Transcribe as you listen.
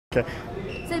Okay.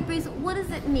 So Bruce, what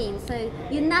does it mean? So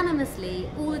unanimously,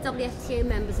 all the WFTO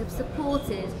members have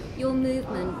supported your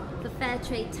movement for fair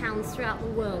trade towns throughout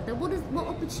the world. Now, what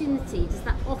opportunity does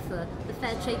that offer the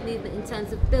fair trade movement in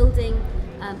terms of building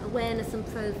awareness and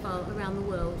profile around the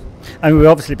world? And we're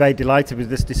obviously very delighted with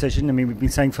this decision. I mean, we've been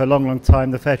saying for a long, long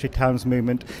time the Fair Trade Towns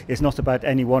movement is not about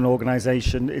any one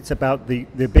organisation. It's about the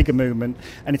bigger movement,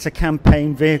 and it's a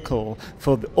campaign vehicle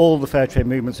for all the fair trade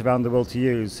movements around the world to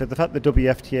use. So the fact that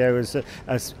WFTO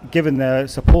has given their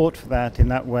support for that in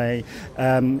that way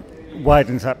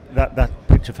widens that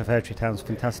picture for Fair Trade Towns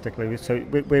fantastically. So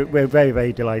we're very,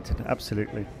 very delighted,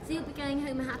 absolutely. So you'll be going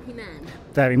home a happy man?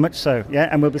 Very much so, yeah,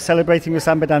 and we'll be celebrating with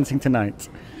samba dancing tonight.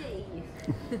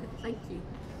 Yay.